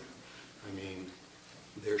move there. I mean,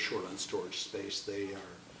 they're short on storage space.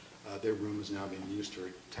 Their room is now being used for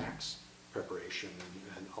tax preparation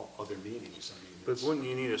and other meetings. I mean, But wouldn't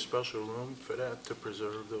you need a special room for that, to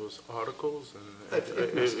preserve those articles? And If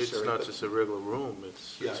it's necessary, not but- just a regular room,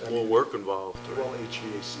 it's I more mean, work involved. Well,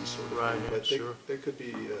 HVAC sort of Right, thing, yeah, but sure. there could be,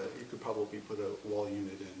 you could probably put a wall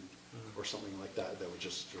unit in or something like that that would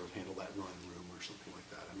just sort of handle that run room or something like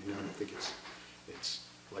that. I mean, I don't think it's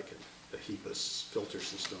like a HEPA filter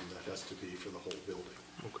system that has to be for the whole building.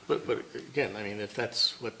 But again, I mean, if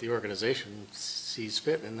that's what the organization sees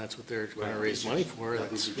fit and that's what they're going to raise money for, Yeah,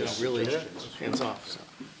 it's these are just really suggestions. hands-off, so.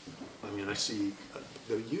 I mean, I see,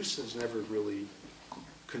 the use has never really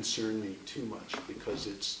concerned me too much because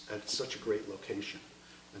it's at such a great location.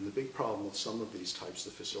 And the big problem with some of these types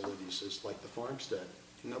of facilities is like the farmstead,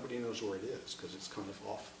 nobody knows where it is because it's kind of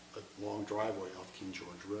off a long driveway off King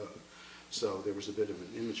George Road. So there was a bit of an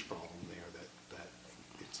image problem there that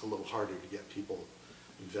it's a little harder to get people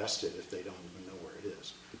invested if they don't even know where it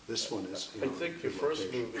is. This one is, I think your good first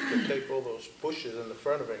location. move is to take all those bushes in the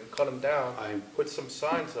front of it and cut them down, put some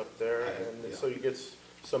signs up there, and so you get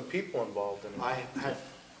some people involved in it. I have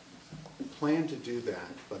planned to do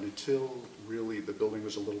that, but until really the building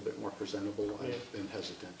was a little bit more presentable, I've been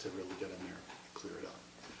hesitant to really get in there and clear it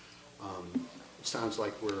up. It sounds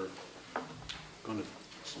like we're going to,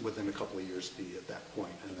 within a couple of years, be at that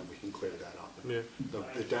point, and then we can clear that up. Yeah.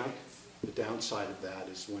 The downside of that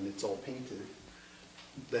is when it's all painted,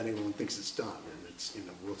 then everyone thinks it's done, and it's,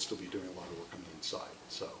 we'll still be doing a lot of work on the inside.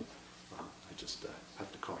 So I just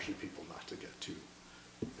have to caution people not to get too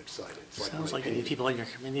excited. Sounds like you need people on your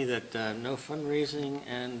committee that know fundraising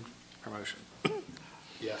and promotion.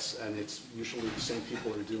 Yes, and it's usually the same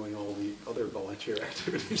people who are doing all the other volunteer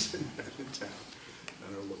activities in town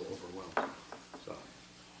and are a little overwhelmed. So,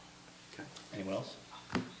 okay. Anyone else?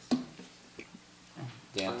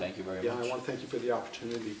 Dan, thank you very much. Yeah, I want to thank you for the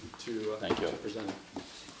opportunity to present it.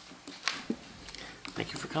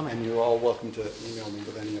 Thank you for coming. And you're all welcome to email me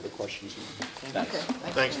with any other questions. Thanks.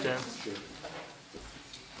 Thanks, Dan. Sure.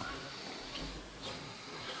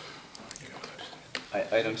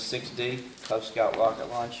 Item 6D, Cub Scout rocket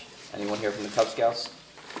launch. Anyone here from the Cub Scouts?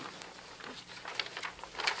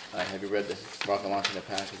 Have you read the rocket launch in the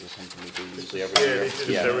past? Is this something we do usually every year?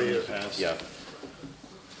 Yeah, they do this every year. Yeah.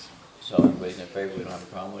 So everybody's in favor, we don't have a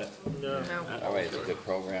problem with it? No. All right, it's a good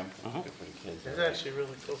program, good for the kids. It's actually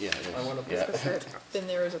really cool. Yeah, it is. I want to Yeah. Been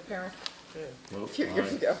there as a parent Yeah. a few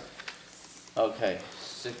years ago. Okay,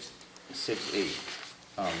 6E.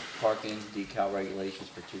 Parking decal regulations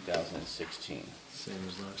for 2016. Same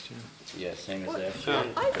as last year. Yeah, same as What? last year. I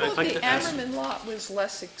I'd thought like the to ask- Ammerman lot was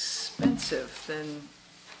less expensive than,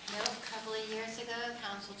 No, a couple of years ago,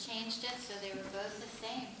 council changed it, so they were both the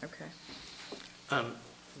same. okay.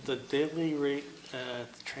 The daily rate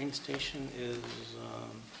at the train station is,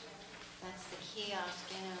 That's the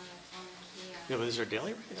kiosk, you know, that's on the kiosk. yeah, but is there a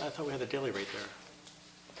daily rate? I thought we had a daily rate there.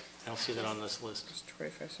 I don't see that on this list. Just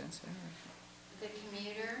 25 cents an hour. The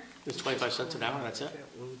commuter, It's 25 cents an hour, that's it?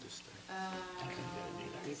 let's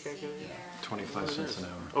see here. 25 cents an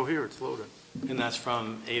hour. Oh, here, it's loaded. And that's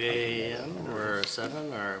from 8 AM or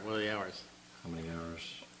 7, or what are the hours? How many hours?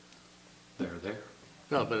 They're there?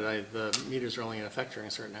 No, but the meters are only in effect during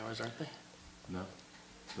certain hours, aren't they? No,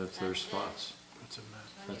 that's their spots. That's a mess.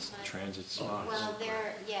 That's the transit spots. Well,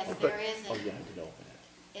 there, yes, Oh, there is, Oh, a- yeah, I did open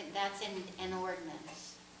it. that's in an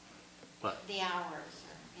ordinance. What? The hours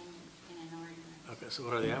are in an ordinance. Okay, so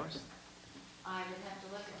what are the hours? I would have to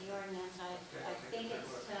look at the ordinance. I think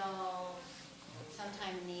it's till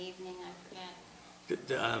sometime in the evening, I forget.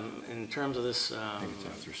 In terms of this, I think it's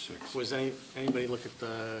after 6. was anybody look at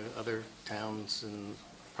the other towns in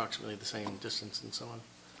approximately the same distance and so on?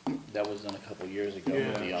 That was done a couple of years ago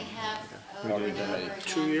with We the, have We over did and that over again.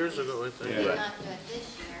 2 years ago, I think. We did not do it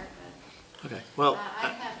this year, but. Okay, well, I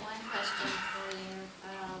have one question for you.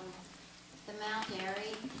 The Mount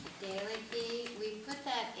Airy daily fee, we put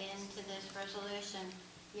that into this resolution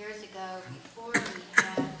years ago before we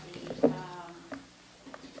had the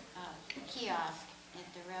kiosk at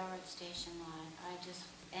the railroad station lot.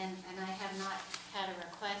 And I have not had a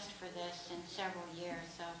request for this in several years,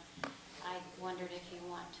 so I wondered if you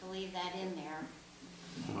want to leave that in there.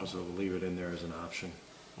 Also leave it in there as an option,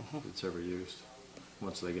 if it's ever used.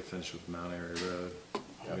 Once they get finished with Mount Airy Road,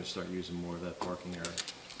 we're going to start using more of that parking area.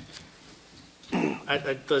 I'd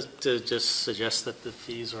like to just suggest that the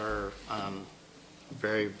fees are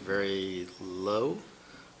very, very low.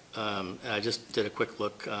 And I just did a quick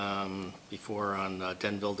look before on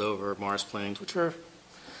Denville, Dover, Morris Plains, which are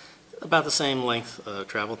about the same length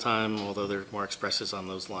travel time, although they're more expresses on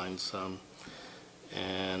those lines.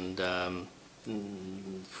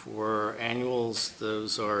 For annuals,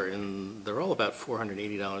 they're all about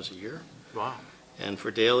 $480 a year. Wow. And for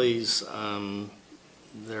dailies,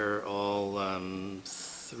 they're all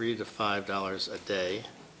 $3 to $5 a day.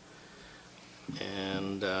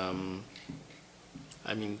 And,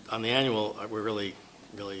 I mean, on the annual, we're really,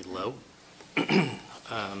 really low.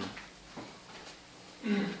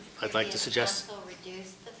 I'd like to suggest, Council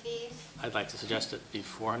reduce the fees? I'd like to suggest it be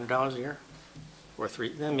 $400 a year, or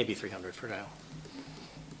maybe $300 for now.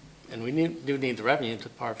 And we do need the revenue to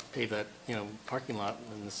pay that, parking lot,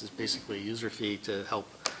 and this is basically a user fee to help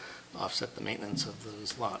offset the maintenance of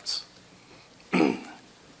those lots.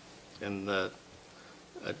 And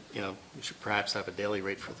we should perhaps have a daily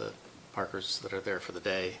rate for the parkers that are there for the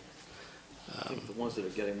day. I think the ones that are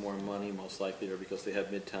getting more money most likely are because they have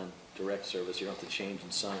Midtown direct service. You don't have to change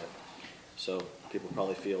and sign it. So people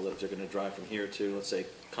probably feel that if they're going to drive from here to, let's say,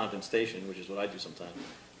 Condon Station, which is what I do sometimes,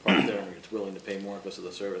 park there and it's willing to pay more because of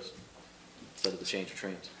the service instead of the change of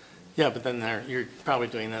trains. Yeah, but then you're probably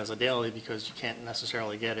doing that as a daily because you can't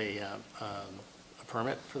necessarily get a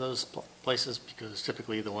permit for those places, because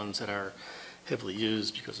typically the ones that are heavily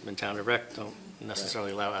used because of Midtown Direct don't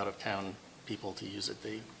necessarily allow out-of-town people to use it.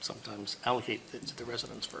 They sometimes allocate it to the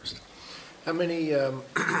residents first. How many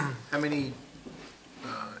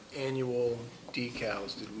annual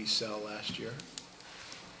decals did we sell last year?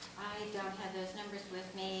 I don't have those numbers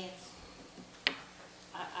with me.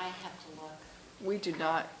 I have to look. We did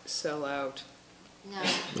not sell out. No,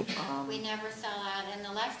 we never sell out. And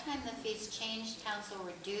the last time the fees changed, council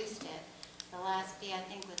reduced it. The last fee, I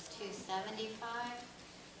think, was $275,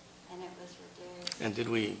 and it was reduced. And did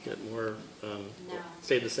we get more, No.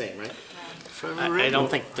 stayed the same, right? No. I don't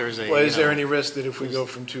think there's a... Well, is there any risk that if we go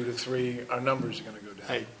from 2 to 3, our numbers are going to go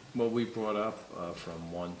down? Well, we brought up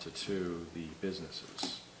from 1 to 2 the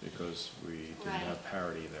businesses, because we didn't have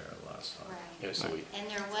parity there last time. Right. Yeah, so And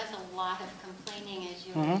there was a lot of complaining, as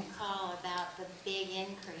you Mhm. recall, about the big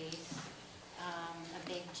increase, a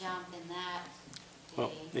big jump in that Well,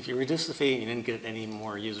 fee. if you reduce the fee, you didn't get any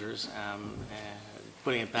more users, and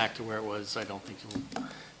putting it back to where it was, I don't think you'll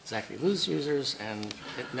exactly lose users, and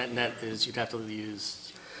net is you'd have to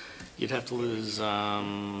lose at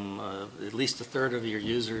least a third of your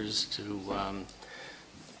users to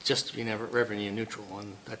just to be revenue neutral,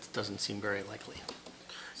 and that doesn't seem very likely.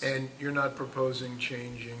 And you're not proposing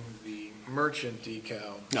changing the merchant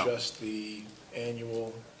decal, No. just the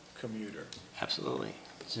annual commuter? Absolutely.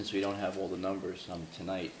 since we don't have all the numbers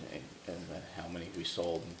tonight, and how many we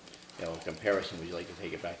sold, you know, a comparison, would you like to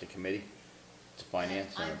take it back to committee, to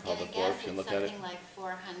finance I'm and gonna public guess works and it's look at it? something like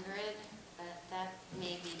 400, but that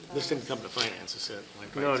may be. This didn't come to finance, is it?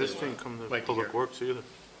 Went right No, to, this didn't come to right Public here. Works either.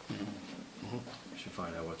 Should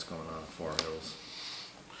find out what's going on at Far Hills.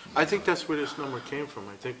 I think that's where this number came from.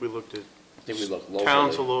 I think we looked at I think we look locally.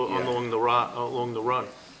 towns Yeah. along the run.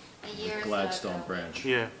 A year or so Gladstone ago, branch.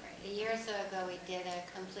 Yeah. A year or so ago, we did a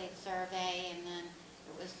complete survey, and then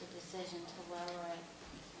it was the decision to lower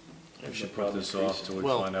it. We should put this off till we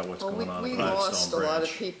Well- find out what's Well, going on we at lost Gladstone a lot of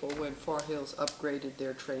branch. people when Far Hills upgraded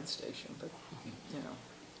their train station, but, you know.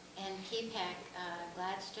 And P-PAC,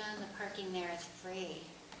 Gladstone, the parking there is free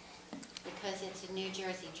because it's a New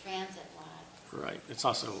Jersey Transit lot. Right, it's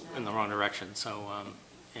also in the wrong direction, so,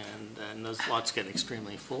 and those lots get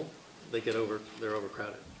extremely full. They're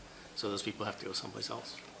overcrowded, so those people have to go someplace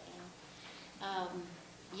else.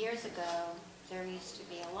 Years ago, there used to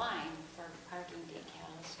be a line for parking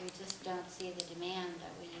decals. We just don't see the demand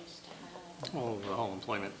that we used to have. Well, the whole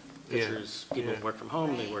employment Yeah, pictures, people yeah. work from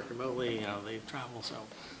home, they Right. work remotely, you know, they travel, so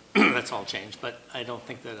that's all changed. But I don't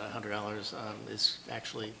think that $100 is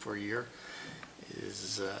actually for a year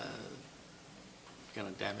is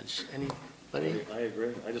going to damage anybody. I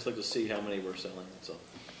agree. I just like to see how many we're selling, that's all.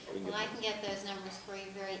 We can Well, I get- can get those numbers for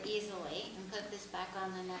you very easily and put this back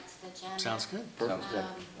on the next agenda. Sounds good. Sounds good.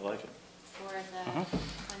 I like it. For the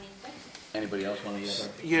 26th. Anybody else want to get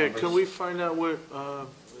other Yeah, numbers? can we find out what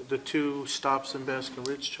the two stops in Baskin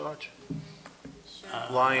Ridge charge?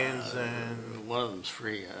 Sure. Lions and, One of them's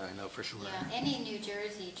free, I know for sure. Yeah, any New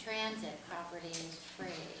Jersey Transit property is free.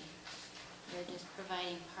 They're just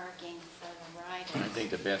providing parking for the riders. I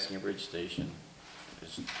think the Basking Ridge station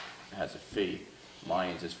has a fee.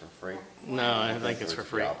 Lions is for free. No, I think it's for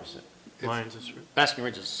free. The opposite. Lions is free. Baskin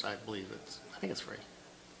Ridge is, I believe I think it's free.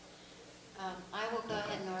 I will go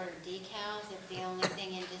ahead and order decals. If the only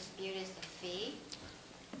thing in dispute is the fee,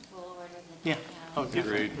 we'll order the Yeah. decals. Oh,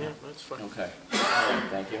 Agreed. Yeah, that's fine. Okay. All right,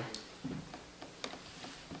 thank you.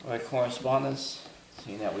 All right, correspondence,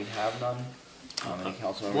 seeing that we have none. Any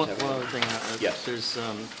council members One have one any? other thing, Yes. there's,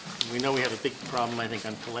 we know we have a big problem, I think,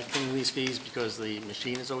 on collecting these fees because the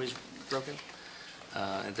machine is always broken.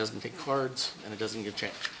 It doesn't take cards and it doesn't give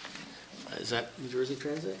change. Is that New Jersey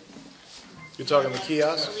Transit? You're talking the That's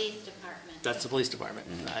kiosk? Police department. That's the police department.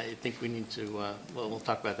 I think we need to, well, we'll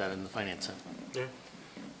talk about that in the finance center. Yeah.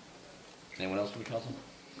 Anyone else from the council?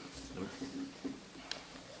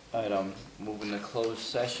 All right, moving to closed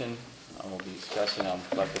session, we'll be discussing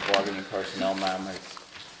collective bargaining, personnel matters,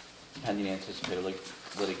 pending anticipated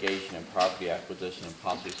litigation and property acquisition and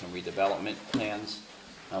possibly some redevelopment plans,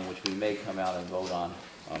 which we may come out and vote on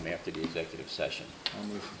after the executive session. I'll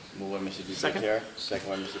move. Move by Mr. Second. Dupierre, second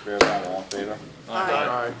by Mr. Bearbaum, all in favor?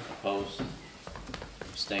 Aye. Opposed?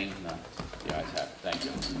 Abstained? None. The ayes have it. Thank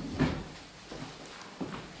you.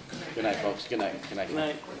 Good night, folks. Good night. Good night. Good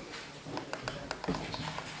night.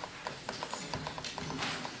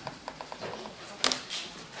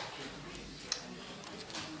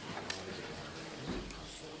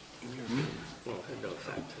 Well, it had no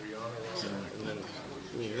effect. So, and then,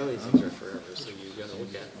 I mean, really, these things are forever, so you gotta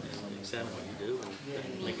look at and examine what you do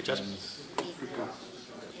and make adjustments.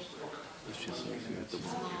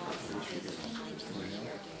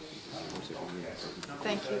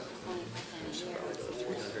 Thank you.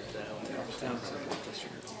 300 down.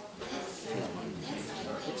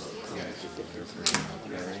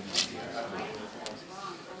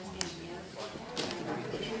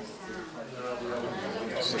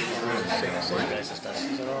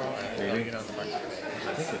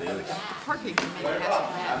 Parking committee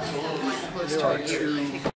hasn't met. There are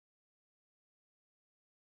two